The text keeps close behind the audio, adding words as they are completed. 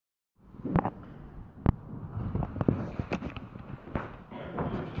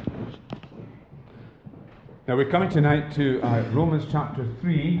Now we're coming tonight to Romans chapter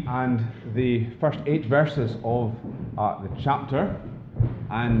 3 and the first 8 verses of the chapter.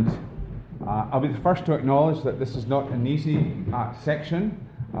 And I'll be the first to acknowledge that this is not an easy section.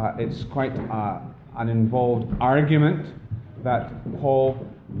 It's quite an involved argument that Paul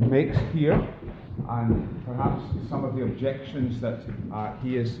makes here. And perhaps some of the objections that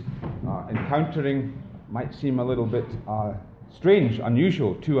he is encountering might seem a little bit strange,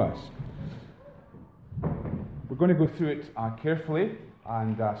 unusual to us. We're going to go through it carefully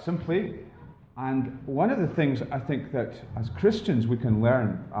and simply. And one of the things I think that as Christians we can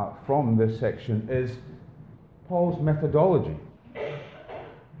learn from this section is Paul's methodology.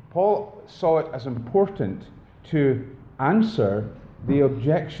 Paul saw it as important to answer the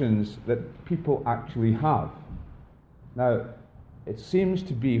objections that people actually have. Now, it seems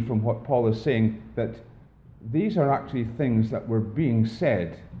to be from what Paul is saying that these are actually things that were being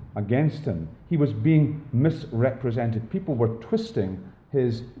said against him. He was being misrepresented. People were twisting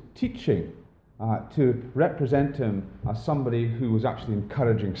his teaching to represent him as somebody who was actually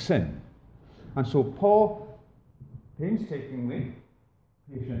encouraging sin. And so Paul painstakingly,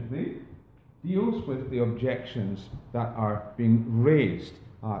 patiently, deals with the objections that are being raised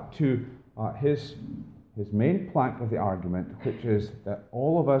to his main plank of the argument, which is that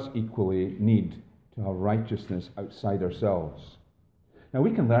all of us equally need to have righteousness outside ourselves. Now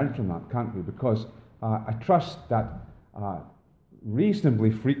we can learn from that, can't we? Because I trust that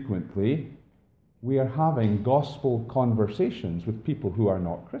reasonably frequently we are having gospel conversations with people who are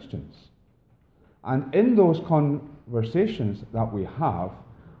not Christians. And in those conversations that we have,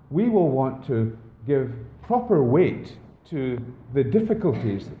 we will want to give proper weight to the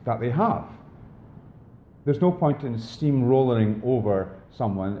difficulties that they have. There's no point in steamrolling over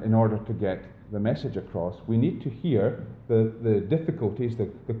someone in order to get the message across. We need to hear the difficulties,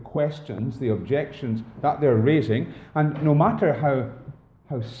 the questions, the objections that they're raising. And no matter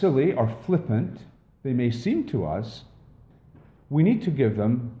how silly or flippant they may seem to us, we need to give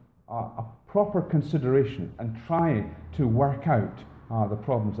them a proper consideration and try to work out the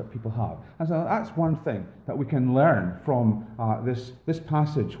problems that people have. And so that's one thing that we can learn from this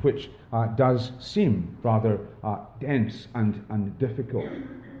passage, which does seem rather dense and difficult.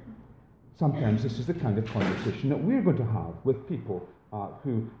 Sometimes this is the kind of conversation that we're going to have with people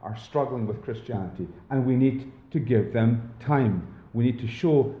who are struggling with Christianity, and we need to give them time. We need to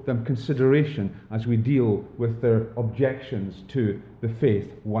show them consideration as we deal with their objections to the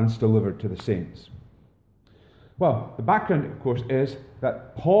faith once delivered to the saints. Well, the background, of course, is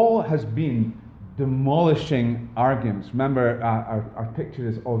that Paul has been demolishing arguments. Remember, our picture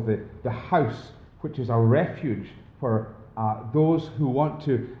is of the house, which is a refuge for those who want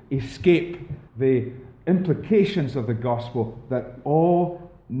to escape the implications of the gospel that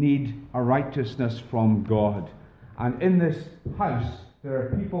all need a righteousness from God. And in this house, there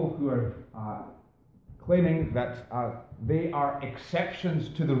are people who are claiming that they are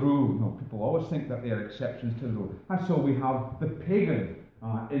exceptions to the rule. No, people always think that they are exceptions to the rule. And so we have the pagan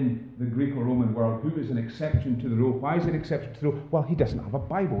in the Greco-Roman world who is an exception to the rule. Why is he an exception to the rule? Well, he doesn't have a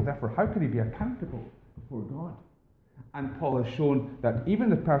Bible. Therefore, how can he be accountable before God? And Paul has shown that even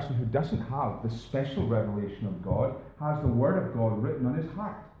the person who doesn't have the special revelation of God has the Word of God written on his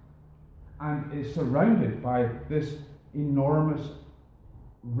heart and is surrounded by this enormous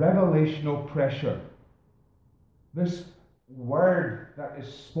revelational pressure. This word that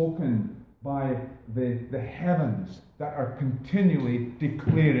is spoken by the heavens that are continually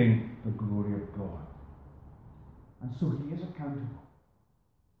declaring the glory of God. And so he is accountable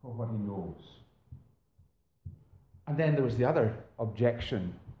for what he knows. And then there was the other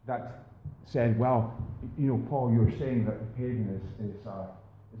objection that said, well, Paul, you're saying that the pagan is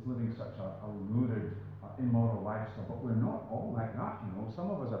living such a lurid, immoral lifestyle, but we're not all like that,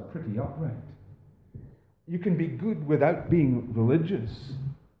 Some of us are pretty upright. You can be good without being religious.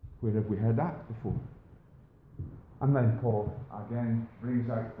 Where have we heard that before? And then Paul again brings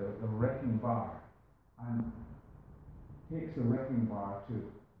out the wrecking bar and takes the wrecking bar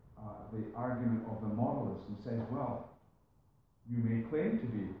to the argument of the moralists and says, well, you may claim to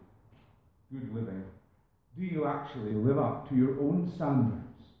be good living. Do you actually live up to your own standards?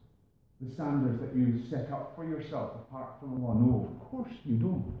 The standards that you set up for yourself apart from the law? No, of course you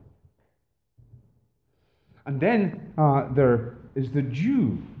don't. And then there is the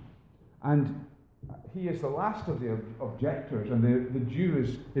Jew. And he is the last of the objectors. And the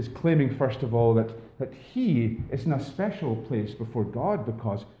Jew is claiming, first of all, that he is in a special place before God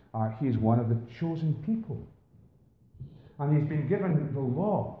because he is one of the chosen people. And he's been given the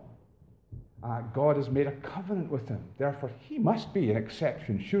law. God has made a covenant with him. Therefore, he must be an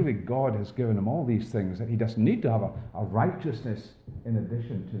exception. Surely God has given him all these things, that he doesn't need to have a righteousness in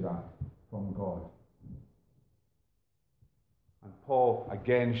addition to that from God. And Paul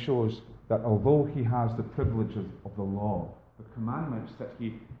again shows that although he has the privileges of the law, the commandments that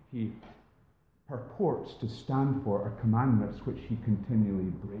he purports to stand for are commandments which he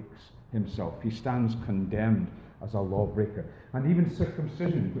continually breaks himself. He stands condemned as a lawbreaker. And even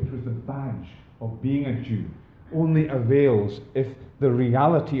circumcision, which was the badge of being a Jew, only avails if the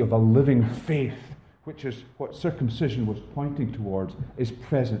reality of a living faith, which is what circumcision was pointing towards, is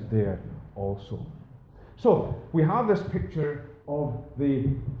present there also. So we have this picture of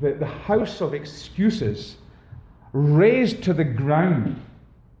the house of excuses razed to the ground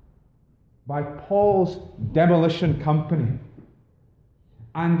by Paul's demolition company.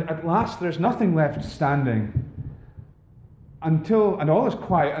 And at last there's nothing left standing until, and all is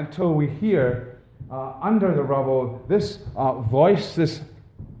quiet until we hear under the rubble this voice, this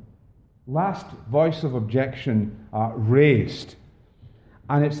last voice of objection raised.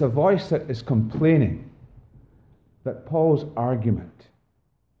 And it's a voice that is complaining that Paul's argument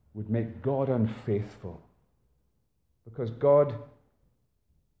would make God unfaithful. Because God,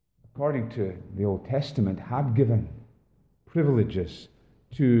 according to the Old Testament, had given privileges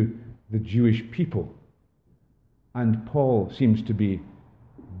to the Jewish people. And Paul seems to be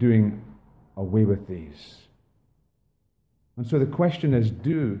doing away with these. And so the question is,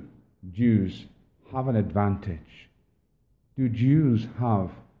 do Jews have an advantage? Do Jews have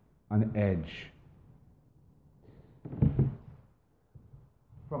an edge?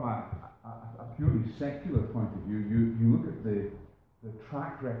 From a purely secular point of view, you look at the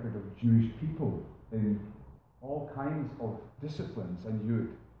track record of Jewish people in all kinds of disciplines, and you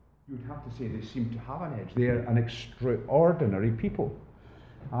would have to say they seem to have an edge. They are an extraordinary people.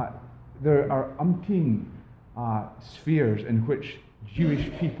 There are umpteen spheres in which Jewish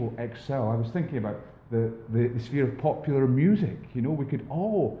people excel. I was thinking about the sphere of popular music. You know, we could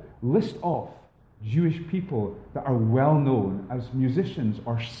all list off Jewish people that are well known as musicians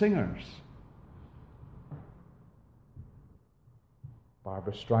or singers.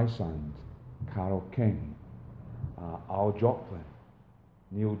 Barbra Streisand, Carole King, Al Joplin,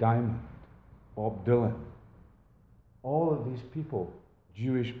 Neil Diamond, Bob Dylan. All of these people,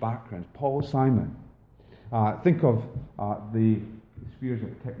 Jewish backgrounds. Paul Simon. Think of the spheres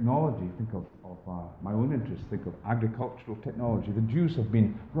of technology. Think of my own interests. Think of agricultural technology. The Jews have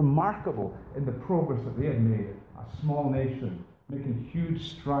been remarkable in the progress that they have made. A small nation making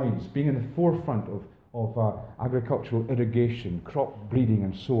huge strides, being in the forefront of agricultural irrigation, crop breeding,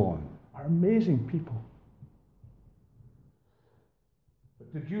 and so on. Are amazing people.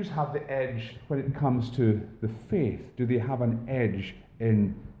 But do Jews have the edge when it comes to the faith? Do they have an edge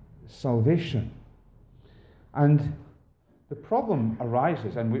in salvation? And the problem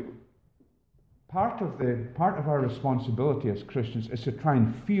arises, and part of our responsibility as Christians is to try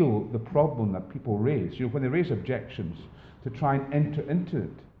and feel the problem that people raise. You know, when they raise objections, to try and enter into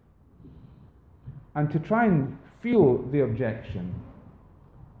it, and to try and feel the objection.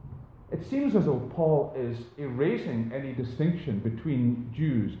 It seems as though Paul is erasing any distinction between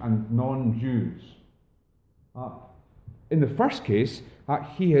Jews and non-Jews. In the first case,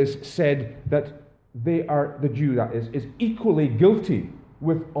 he has said that the Jew, that is equally guilty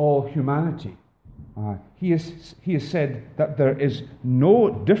with all humanity. He has said that there is no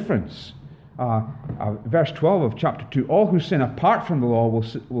difference. Verse 12 of chapter 2, all who sin apart from the law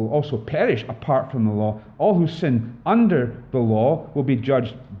will also perish apart from the law. All who sin under the law will be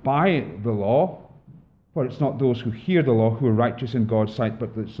judged by the law. For it's not those who hear the law who are righteous in God's sight,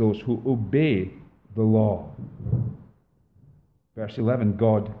 but it's those who obey the law. Verse 11,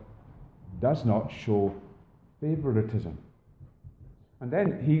 God does not show favoritism. And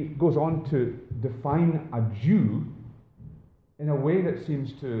then he goes on to define a Jew in a way that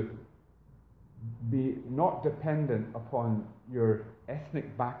seems to be not dependent upon your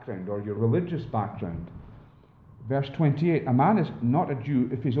ethnic background or your religious background. Verse 28, a man is not a Jew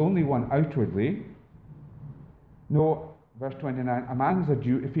if he's only one outwardly. No, verse 29, a man is a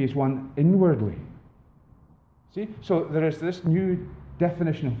Jew if he is one inwardly. See? So there is this new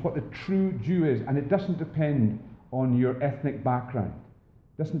definition of what the true Jew is, and it doesn't depend on your ethnic background.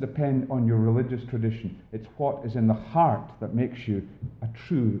 It doesn't depend on your religious tradition. It's what is in the heart that makes you a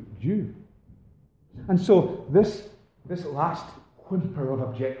true Jew. And so this last whimper of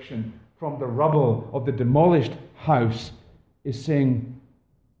objection from the rubble of the demolished house is saying,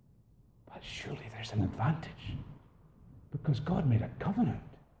 but surely there's an advantage, because God made a covenant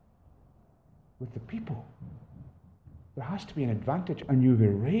with the people. There has to be an advantage, and you've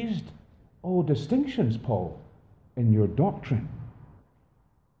erased all distinctions, Paul, in your doctrine.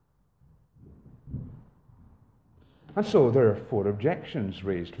 And so there are 4 objections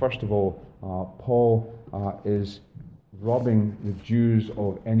raised. First of all, Paul is robbing the Jews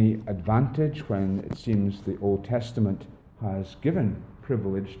of any advantage when it seems the Old Testament has given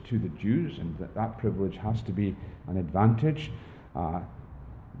privilege to the Jews, and that privilege has to be an advantage.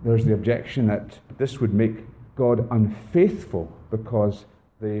 There's the objection that this would make God unfaithful because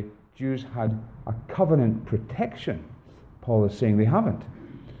the Jews had a covenant protection. Paul is saying they haven't.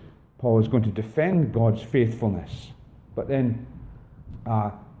 Paul is going to defend God's faithfulness. But then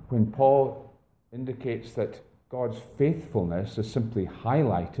when Paul indicates that God's faithfulness is simply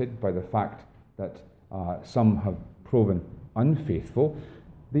highlighted by the fact that some have proven unfaithful,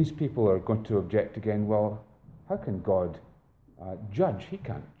 these people are going to object again, well, how can God judge? He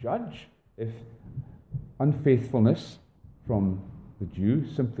can't judge. If unfaithfulness from the Jew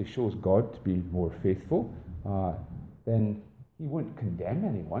simply shows God to be more faithful, then he won't condemn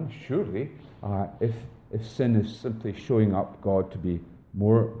anyone, surely, if sin is simply showing up God to be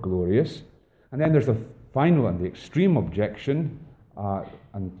more glorious. And then there's the final and the extreme objection,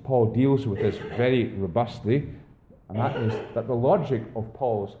 and Paul deals with this very robustly, and that is that the logic of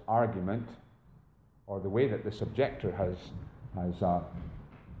Paul's argument, or the way that this objector has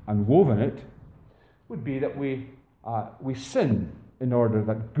unwoven it, would be that we sin in order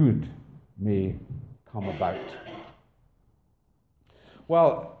that good may come about.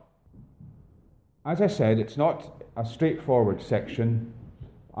 Well, as I said, it's not a straightforward section.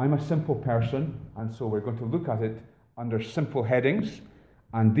 I'm a simple person, and so we're going to look at it under simple headings.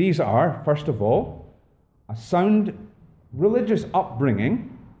 And these are, first of all, a sound religious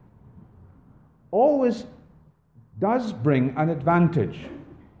upbringing always does bring an advantage,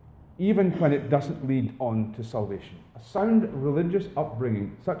 even when it doesn't lead on to salvation. A sound religious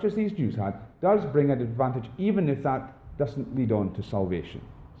upbringing, such as these Jews had, does bring an advantage, even if that doesn't lead on to salvation.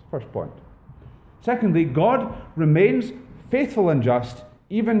 That's the first point. Secondly, God remains faithful and just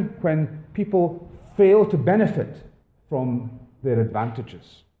even when people fail to benefit from their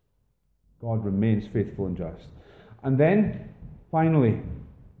advantages. God remains faithful and just. And then, finally,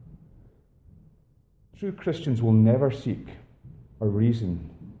 true Christians will never seek a reason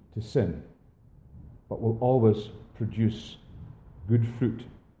to sin, but will always produce good fruit,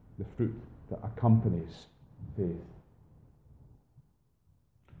 the fruit that accompanies faith.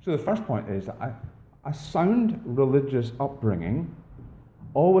 So the first point is that a sound religious upbringing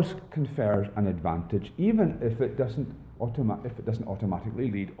always confers an advantage, even if it doesn't automatically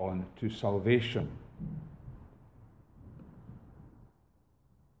lead on to salvation.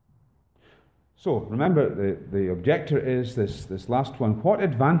 So remember, the objector is this last one. What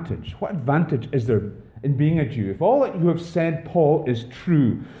advantage is there in being a Jew? If all that you have said, Paul, is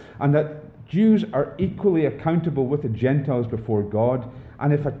true, and that Jews are equally accountable with the Gentiles before God,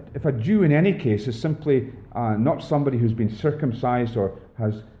 and if a Jew in any case is simply not somebody who's been circumcised or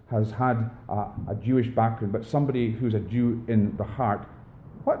has had a Jewish background, but somebody who's a Jew in the heart,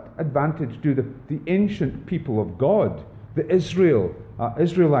 what advantage do the ancient people of God, the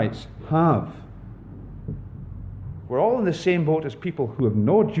Israelites, have? We're all in the same boat as people who have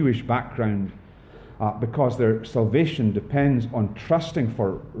no Jewish background because their salvation depends on trusting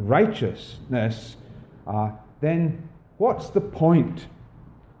for righteousness. Then what's the point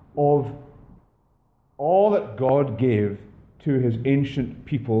of all that God gave to his ancient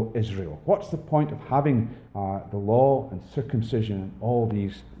people Israel? What's the point of having the law and circumcision and all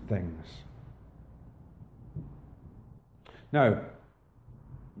these things? Now,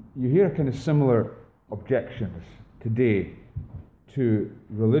 you hear kind of similar objections today to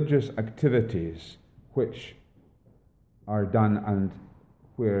religious activities which are done and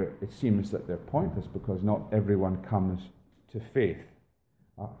where it seems that they're pointless because not everyone comes to faith.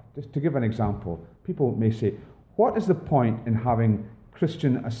 Just to give an example, people may say, what is the point in having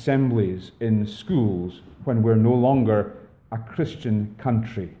Christian assemblies in schools when we're no longer a Christian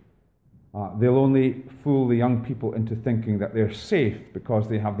country? They'll only fool the young people into thinking that they're safe because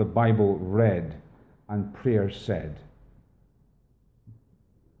they have the Bible read and prayers said.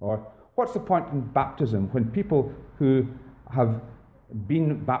 Or what's the point in baptism when people who have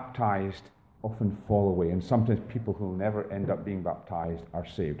been baptized often fall away, and sometimes people who will never end up being baptized are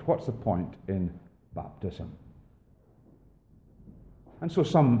saved? What's the point in baptism? And so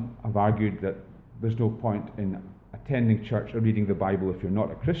some have argued that there's no point in attending church or reading the Bible if you're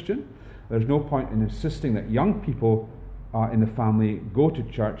not a Christian. There's no point in insisting that young people in the family go to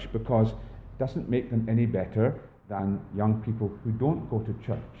church because it doesn't make them any better than young people who don't go to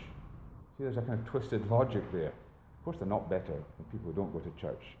church. See, there's a kind of twisted logic there. Of course, they're not better than people who don't go to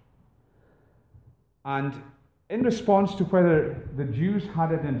church. And in response to whether the Jews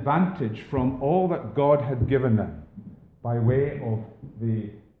had an advantage from all that God had given them by way of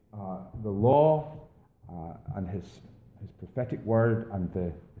the law and his prophetic word and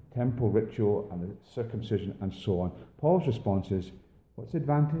the temple ritual and the circumcision and so on, Paul's response is, what's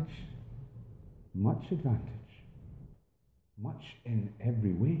advantage? Much advantage. Much in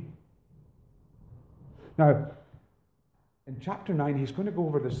every way. Now, in chapter 9, he's going to go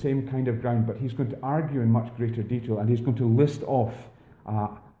over the same kind of ground, but he's going to argue in much greater detail, and he's going to list off a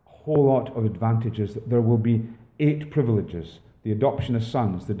whole lot of advantages. There will be 8 privileges: the adoption of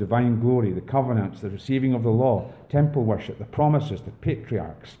sons, the divine glory, the covenants, the receiving of the law, temple worship, the promises, the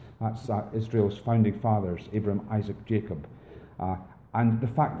patriarchs. That's Israel's founding fathers, Abraham, Isaac, Jacob. And the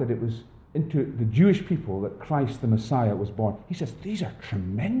fact that it was into the Jewish people that Christ the Messiah was born. He says these are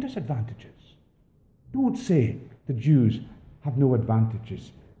tremendous advantages. Don't say the Jews have no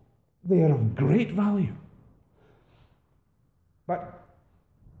advantages. They are of great value. But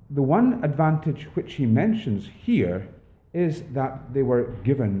the one advantage which he mentions here is that they were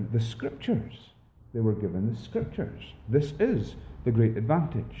given the Scriptures. They were given the Scriptures. This is the great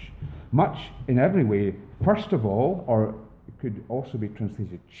advantage. Much in every way, first of all, or it could also be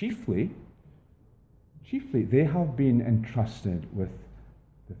translated chiefly, they have been entrusted with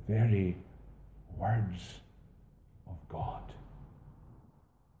the very words of God.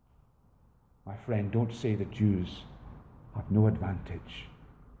 My friend, don't say the Jews have no advantage.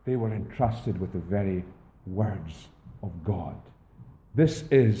 They were entrusted with the very words of God. This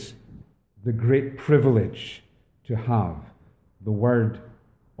is the great privilege to have the Word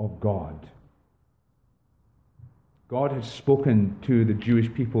of God. God had spoken to the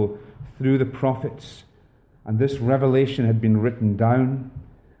Jewish people through the prophets, and this revelation had been written down,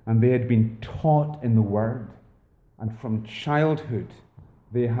 and they had been taught in the Word, and from childhood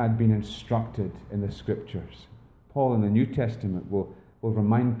they had been instructed in the Scriptures. Paul in the New Testament will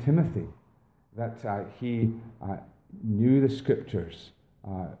remind Timothy that he knew the Scriptures.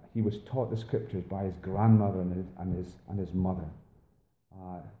 He was taught the Scriptures by his grandmother and his mother.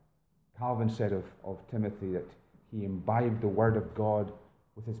 Calvin said of Timothy that he imbibed the Word of God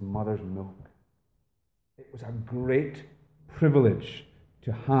with his mother's milk. It was a great privilege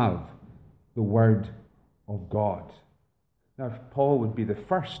to have the Word of God. Now, Paul would be the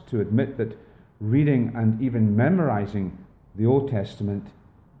first to admit that reading and even memorizing the Old Testament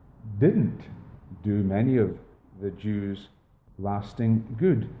didn't do many of the Jews lasting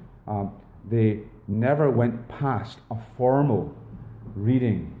good. They never went past a formal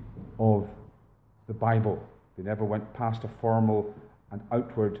reading of the Bible. They never went past a formal and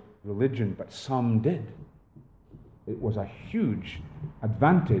outward religion, but some did. It was a huge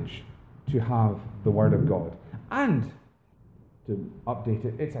advantage to have the Word of God. And, to update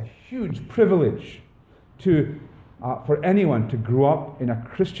it, it's a huge privilege for anyone to grow up in a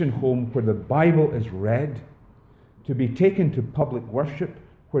Christian home where the Bible is read, to be taken to public worship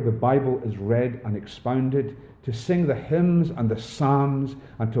where the Bible is read and expounded, to sing the hymns and the psalms,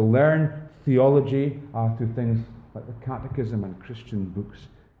 and to learn theology through things like the Catechism and Christian books.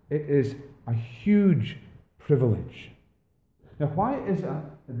 It is a huge privilege. Now, why is that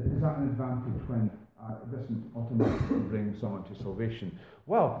an advantage when it doesn't automatically bring someone to salvation?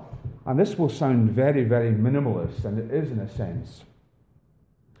 Well, and this will sound very, very minimalist, and it is in a sense.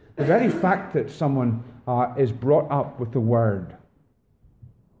 The very fact that someone is brought up with the Word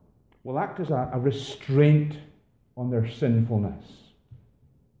will act as a restraint on their sinfulness.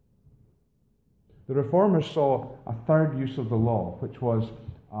 The Reformers saw a third use of the law, which was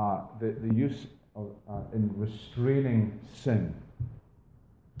the use of, in restraining sin.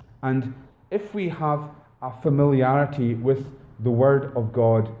 And if we have a familiarity with the Word of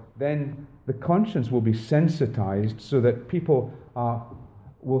God, then the conscience will be sensitized so that people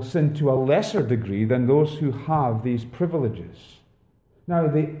will sin to a lesser degree than those who have these privileges. Now,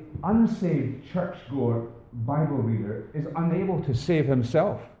 the unsaved churchgoer Bible reader is unable to save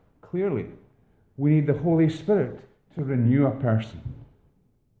himself, clearly. We need the Holy Spirit to renew a person.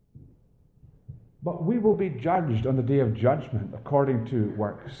 But we will be judged on the day of judgment according to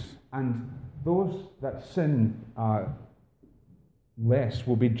works, and those that sin less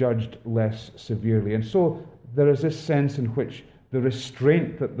will be judged less severely. And so there is this sense in which the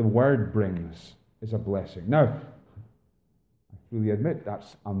restraint that the Word brings is a blessing. Now, I freely admit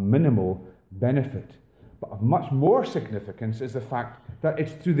that's a minimal benefit, but of much more significance is the fact that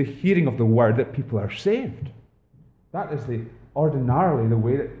it's through the hearing of the Word that people are saved. That is ordinarily the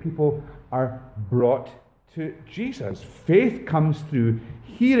way that people are brought to Jesus. Faith comes through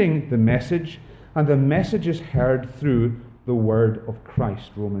hearing the message, and the message is heard through the Word of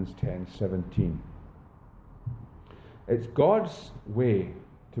Christ, Romans 10:17. It's God's way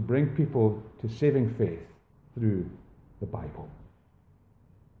to bring people to saving faith through the Bible.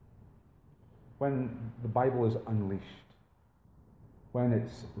 When the Bible is unleashed, when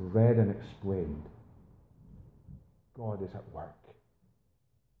it's read and explained, God is at work.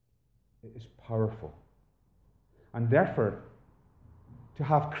 It is powerful. And therefore, to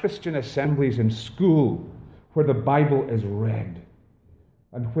have Christian assemblies in school where the Bible is read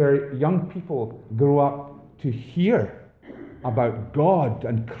and where young people grow up to hear about God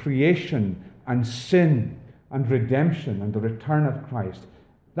and creation and sin and redemption and the return of Christ,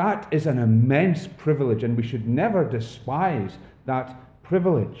 that is an immense privilege, and we should never despise that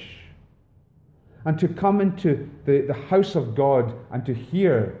privilege. And to come into the house of God and to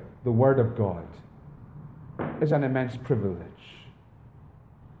hear the Word of God is an immense privilege.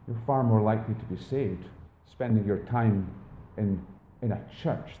 You're far more likely to be saved spending your time in a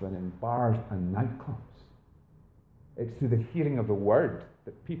church than in bars and nightclubs. It's through the hearing of the Word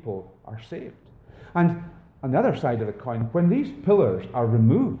that people are saved. And on the other side of the coin, when these pillars are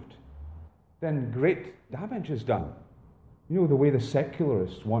removed, then great damage is done. You know, the way the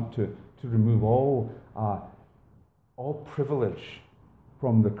secularists want to remove all privilege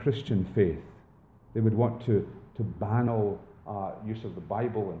from the Christian faith. They would want to ban all use of the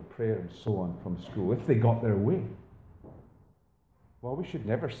Bible and prayer and so on from school if they got their way. Well, we should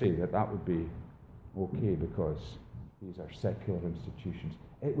never say that would be okay because these are secular institutions.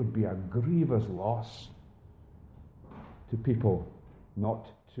 It would be a grievous loss to people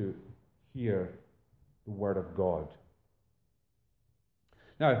not to hear the Word of God.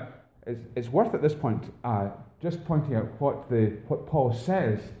 Now, it's worth at this point just pointing out what Paul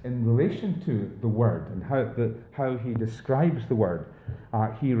says in relation to the Word and how he describes the Word.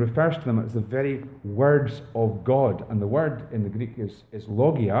 He refers to them as the very words of God, and the word in the Greek is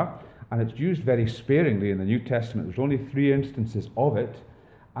logia, and it's used very sparingly in the New Testament. There's only 3 instances of it,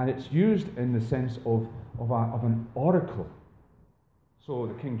 and it's used in the sense of an oracle. So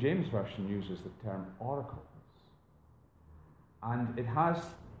the King James Version uses the term oracles. And it has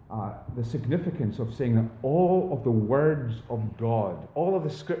the significance of saying that all of the words of God, all of the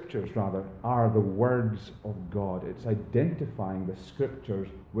scriptures rather, are the words of God. It's identifying the scriptures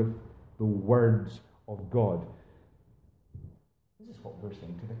with the words of God. This is what we're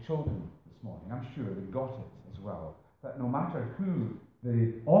saying to the children this morning. I'm sure they got it as well. That no matter who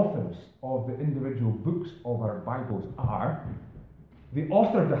the authors of the individual books of our Bibles are, the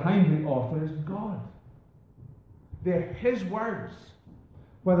author behind the author is God. They're His words.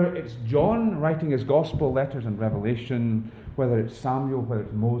 Whether it's John writing his gospel letters and Revelation, whether it's Samuel, whether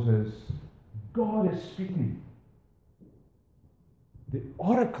it's Moses, God is speaking. The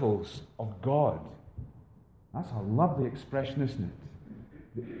oracles of God. That's a lovely expression, isn't it?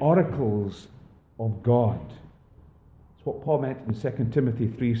 The oracles of God. It's what Paul meant in 2 Timothy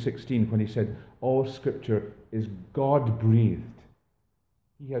 3:16 when he said, all Scripture is God-breathed.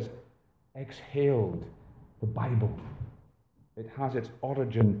 He has exhaled the Bible. It has its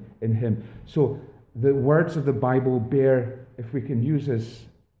origin in Him. So the words of the Bible bear, if we can use this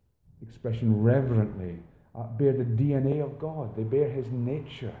expression reverently, bear the DNA of God. They bear His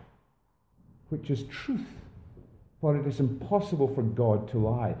nature, which is truth. For it is impossible for God to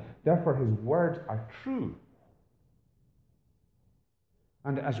lie. Therefore, His words are true.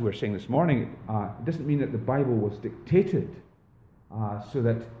 And as we were saying this morning, it doesn't mean that the Bible was dictated so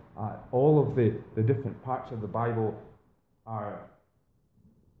that all of the different parts of the Bible are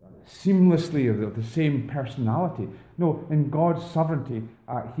seamlessly of the same personality. No, in God's sovereignty,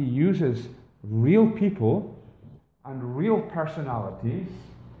 He uses real people and real personalities,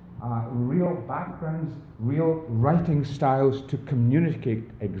 real backgrounds, real writing styles to communicate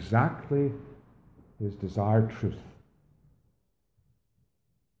exactly His desired truth.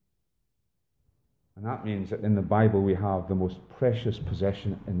 And that means that in the Bible we have the most precious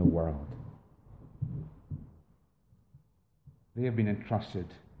possession in the world. They have been entrusted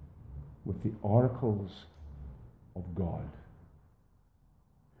with the oracles of God.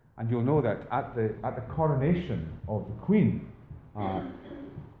 And you'll know that at the coronation of the Queen,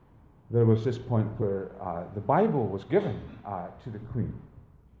 there was this point where the Bible was given to the Queen.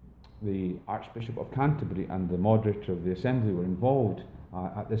 The Archbishop of Canterbury and the moderator of the assembly were involved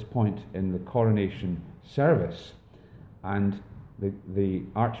at this point in the coronation service. And the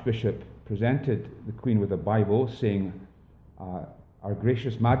Archbishop presented the Queen with a Bible saying, Our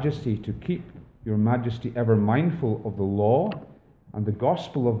gracious Majesty, to keep your Majesty ever mindful of the law and the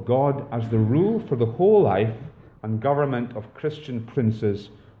gospel of God as the rule for the whole life and government of Christian princes,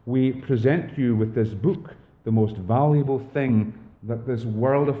 we present you with this book, the most valuable thing that this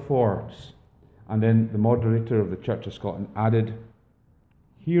world affords, And then the moderator of the Church of Scotland added,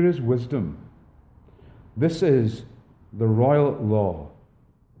 "Here is wisdom. This is the royal law.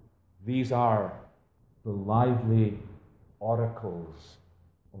 These are the lively oracles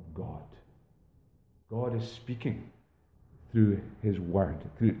of God." God is speaking through his word.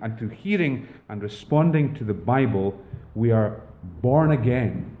 And through hearing and responding to the Bible, we are born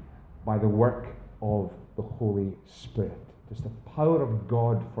again by the work of the Holy Spirit. Just the power of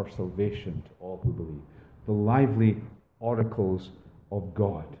God for salvation to all who believe. The lively oracles of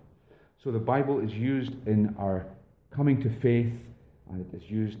God. So the Bible is used in our coming to faith, and it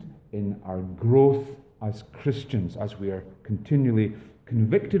is used in our growth as Christians, as we are continually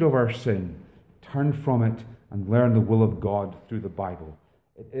convicted of our sin, turn from it, and learn the will of God through the Bible.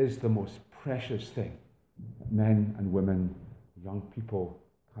 It is the most precious thing that men and women, young people,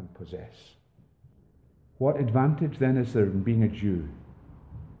 can possess. What advantage then is there in being a Jew?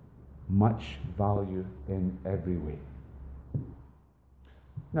 Much value in every way.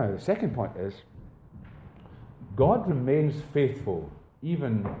 Now, the second point is, God remains faithful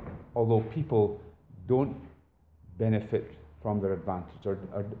even although people don't benefit from their advantage or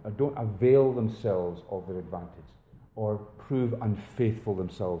don't avail themselves of their advantage or prove unfaithful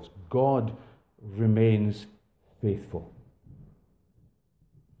themselves. God remains faithful.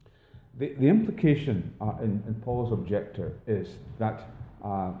 The implication in Paul's objector is that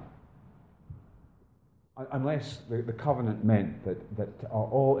unless the covenant meant that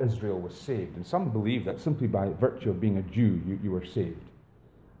all Israel was saved, and some believe that simply by virtue of being a Jew you were saved,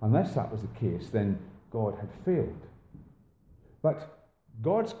 unless that was the case, then God had failed. But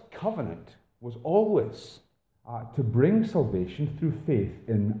God's covenant was always to bring salvation through faith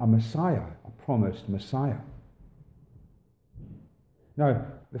in a Messiah, a promised Messiah. Now,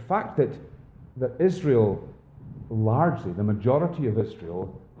 the fact that Israel, largely, the majority of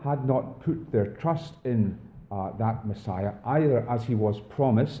Israel, had not put their trust in that Messiah, either as he was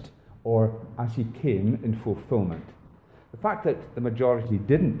promised or as he came in fulfillment. The fact that the majority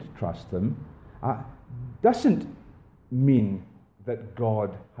didn't trust him doesn't mean that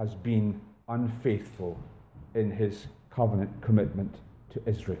God has been unfaithful in his covenant commitment to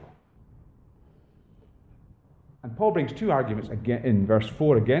Israel. And Paul brings two arguments again in verse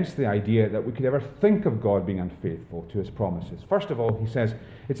 4 against the idea that we could ever think of God being unfaithful to his promises. First of all, he says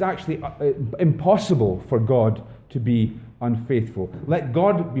it's actually impossible for God to be unfaithful. Let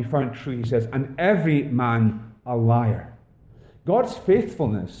God be found true, he says, and every man a liar. God's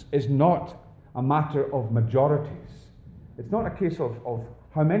faithfulness is not a matter of majorities. It's not a case of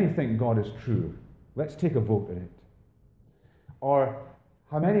how many think God is true. Let's take a vote on it. Or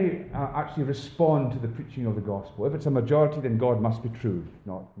how many actually respond to the preaching of the gospel. If it's a majority, then God must be true.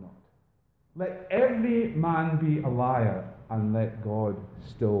 Not. Let every man be a liar, and let God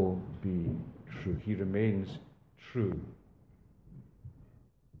still be true. He remains true.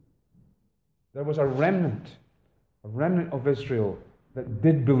 There was a remnant of Israel that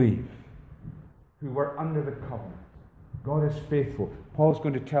did believe, who were under the covenant. God is faithful. Paul's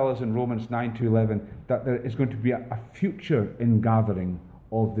going to tell us in Romans 9-11 that there is going to be a future ingathering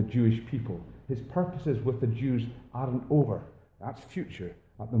of the Jewish people. His purposes with the Jews aren't over. That's future.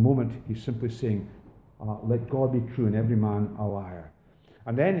 At the moment, he's simply saying, let God be true and every man a liar.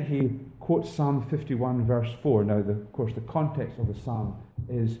 And then he quotes Psalm 51 verse 4. Now, of course, the context of the psalm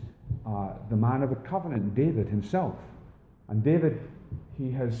is the man of the covenant, David himself. And David,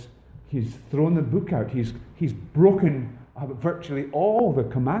 he's thrown the book out. He's broken virtually all the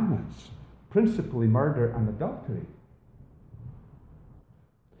commandments, principally murder and adultery.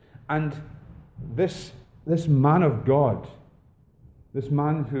 And this man of God, this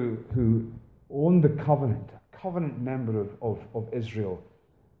man who owned the covenant member of Israel,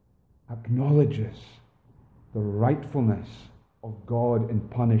 acknowledges the rightfulness of God in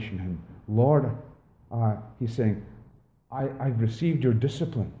punishing him. Lord, he's saying, I've received your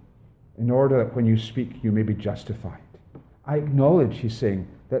discipline in order that when you speak you may be justified. I acknowledge, he's saying,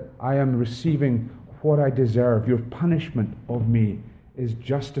 that I am receiving what I deserve. Your punishment of me is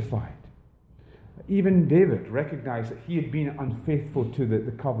justified. Even David recognized that he had been unfaithful to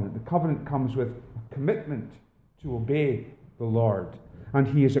the covenant. The covenant comes with a commitment to obey the Lord. And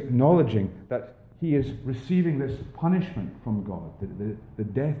he is acknowledging that he is receiving this punishment from God, the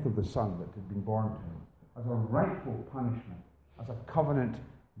death of the son that had been born to him, as a rightful punishment, as a covenant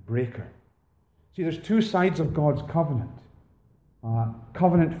breaker. See, there's two sides of God's covenant.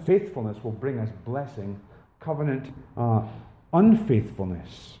 Covenant faithfulness will bring us blessing. Covenant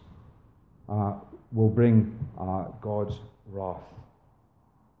unfaithfulness will bring God's wrath.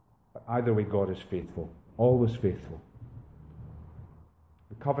 But either way, God is faithful, always faithful.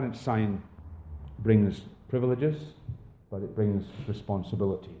 The covenant sign brings privileges, but it brings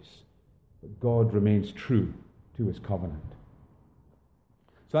responsibilities. But God remains true to his covenant.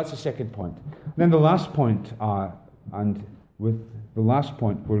 So that's the second point. Then the last point, and with the last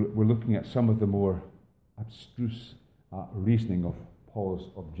point, we're looking at some of the more abstruse reasoning of Paul's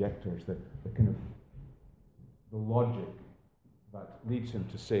objectors, the kind of the logic that leads him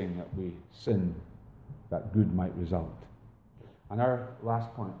to saying that we sin that good might result. And our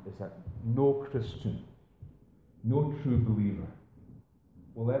last point is that no Christian, no true believer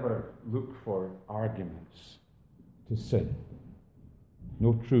will ever look for arguments to sin.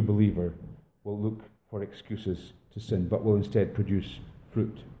 No true believer will look for excuses to sin, but will instead produce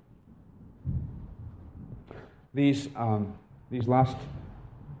fruit. These last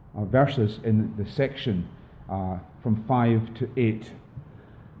verses in the section from 5 to 8,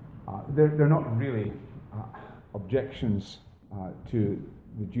 they're not really objections to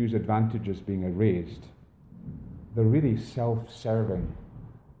the Jews' advantages being erased. They're really self-serving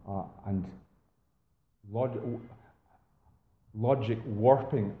and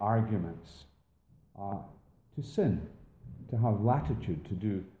logic-warping arguments to sin, to have latitude to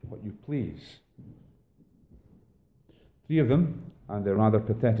do what you please. 3 of them, and they're rather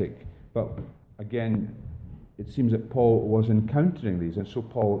pathetic, but again, it seems that Paul was encountering these, and so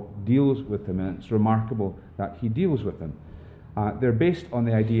Paul deals with them, and it's remarkable that he deals with them. They're based on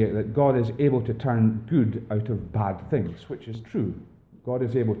the idea that God is able to turn good out of bad things, which is true. God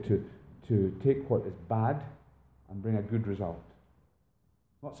is able to take what is bad and bring a good result.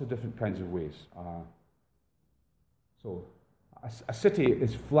 Lots of different kinds of ways. So, a city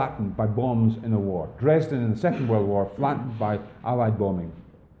is flattened by bombs in a war. Dresden in the Second World War, flattened by Allied bombing.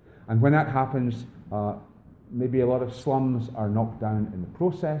 And when that happens, maybe a lot of slums are knocked down in the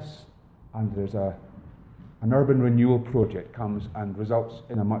process, and there's an urban renewal project comes and results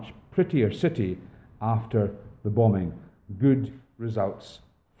in a much prettier city after the bombing. Good results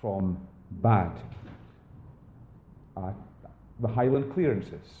from bad. The Highland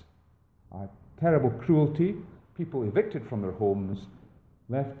clearances. Terrible cruelty. People evicted from their homes,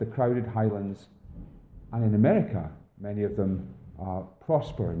 left the crowded Highlands, and in America, many of them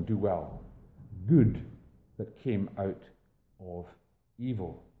prosper and do well. Good that came out of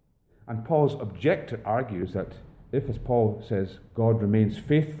evil. And Paul's objector argues that if, as Paul says, God remains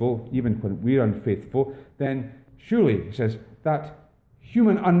faithful even when we're unfaithful, then surely, he says, that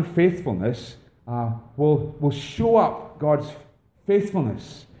human unfaithfulness will show up God's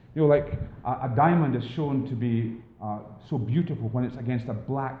faithfulness. You know, like a diamond is shown to be so beautiful when it's against a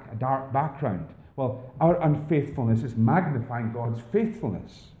dark background. Well, our unfaithfulness is magnifying God's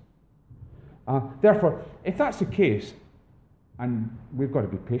faithfulness. Therefore, if that's the case, and we've got to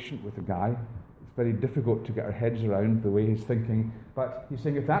be patient with the guy, it's very difficult to get our heads around the way he's thinking, but he's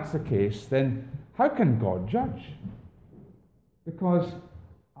saying if that's the case, then how can God judge? Because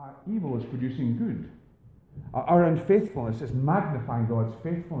evil is producing good. Our unfaithfulness is magnifying God's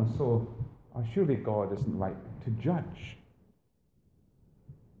faithfulness, so surely God isn't right to judge.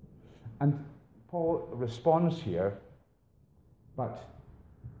 And Paul responds here, but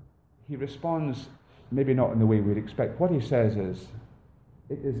he responds maybe not in the way we'd expect. What he says is,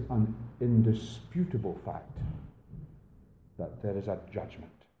 it is an indisputable fact that there is a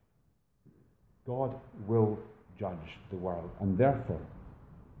judgment. God will judge the world, and therefore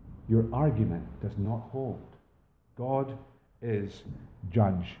your argument does not hold. God is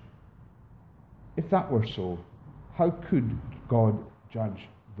judge. If that were so, how could God judge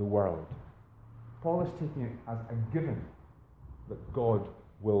the world? Paul is taking it as a given that God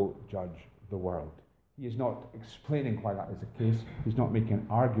will judge the world. He is not explaining why that is the case. He's not making an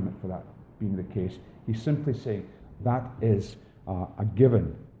argument for that being the case. He's simply saying that is a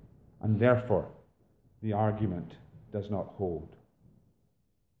given, and therefore the argument does not hold.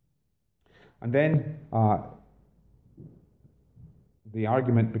 And then the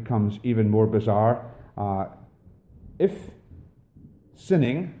argument becomes even more bizarre. If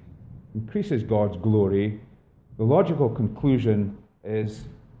sinning increases God's glory, the logical conclusion is,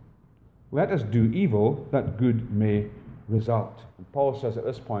 let us do evil that good may result. And Paul says at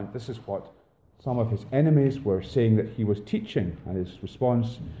this point, this is what some of his enemies were saying that he was teaching, and his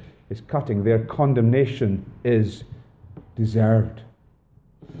response is cutting. Their condemnation is deserved.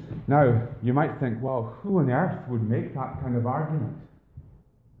 Now, you might think, well, who on earth would make that kind of argument?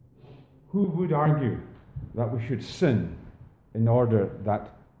 Who would argue that we should sin in order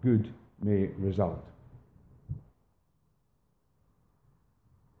that good may result?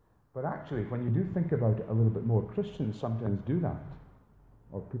 But actually, when you do think about it a little bit more, Christians sometimes do that,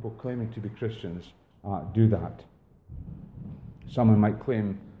 or people claiming to be Christians do that. Someone might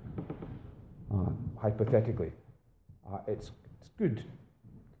claim, hypothetically, it's good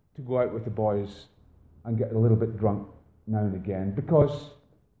to go out with the boys and get a little bit drunk now and again, because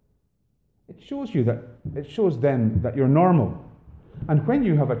it shows them that you're normal. And when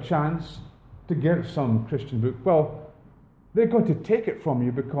you have a chance to give some Christian book, well, they're going to take it from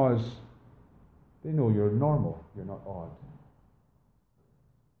you because they know you're normal, you're not odd.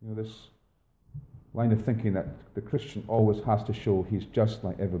 This line of thinking that the Christian always has to show he's just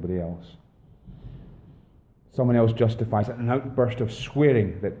like everybody else. Someone else justifies it in an outburst of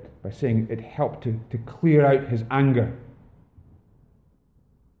swearing that by saying it helped to clear out his anger.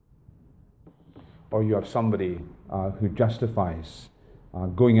 Or you have somebody who justifies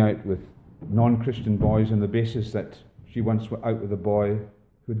going out with non-Christian boys on the basis that she once went out with a boy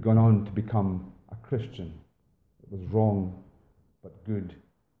who had gone on to become a Christian. It was wrong, but good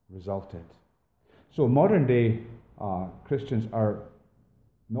resulted. So modern day Christians are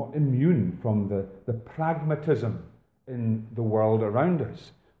not immune from the pragmatism in the world around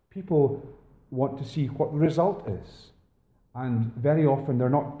us. People want to see what the result is. And very often they're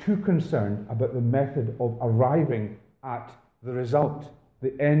not too concerned about the method of arriving at the result.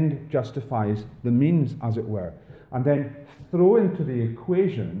 The end justifies the means, as it were. And then throw into the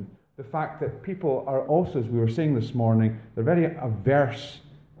equation the fact that people are also, as we were saying this morning, they're very averse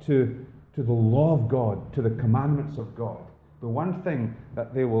to the law of God, to the commandments of God. The one thing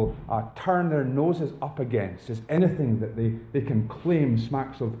that they will turn their noses up against is anything that they can claim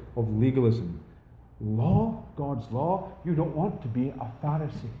smacks of legalism. Law, God's law, you don't want to be a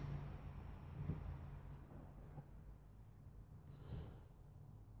Pharisee.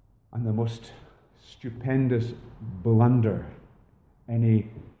 And the most stupendous blunder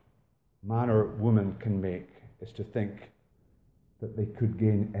any man or woman can make is to think that they could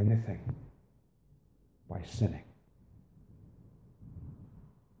gain anything by sinning.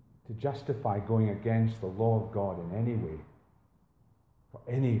 To justify going against the law of God in any way, for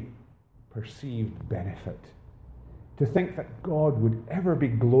any perceived benefit. To think that God would ever be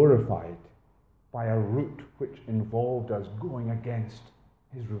glorified by a route which involved us going against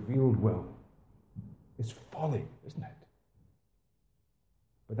his revealed will is folly, isn't it?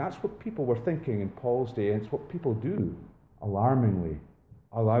 But that's what people were thinking in Paul's day, and it's what people do, alarmingly,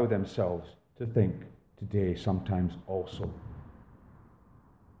 allow themselves to think today sometimes also.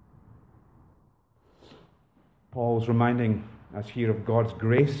 Paul's reminding us here of God's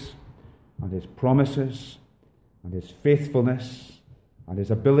grace and his promises and his faithfulness and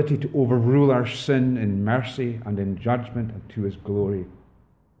his ability to overrule our sin in mercy and in judgment and to his glory.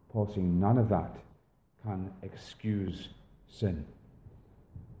 Paul saying none of that can excuse sin.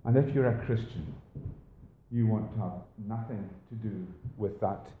 And if you're a Christian, you want to have nothing to do with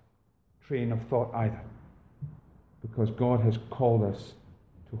that train of thought either, because God has called us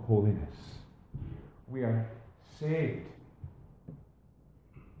to holiness. We are saved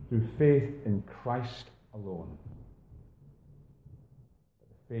through faith in Christ alone. But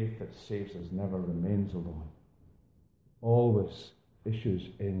the faith that saves us never remains alone. Always issues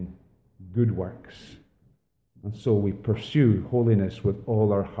in good works. And so we pursue holiness with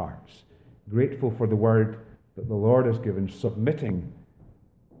all our hearts, grateful for the word that the Lord has given, submitting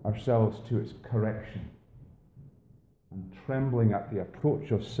ourselves to its correction, and trembling at the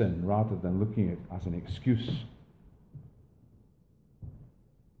approach of sin rather than looking at it as an excuse,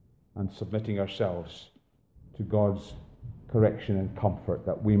 and submitting ourselves to God's correction and comfort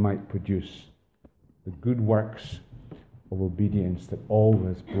that we might produce the good works of obedience that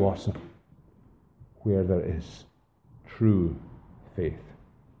always blossom where there is true faith.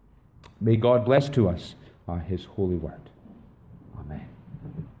 May God bless to us his holy word. Amen.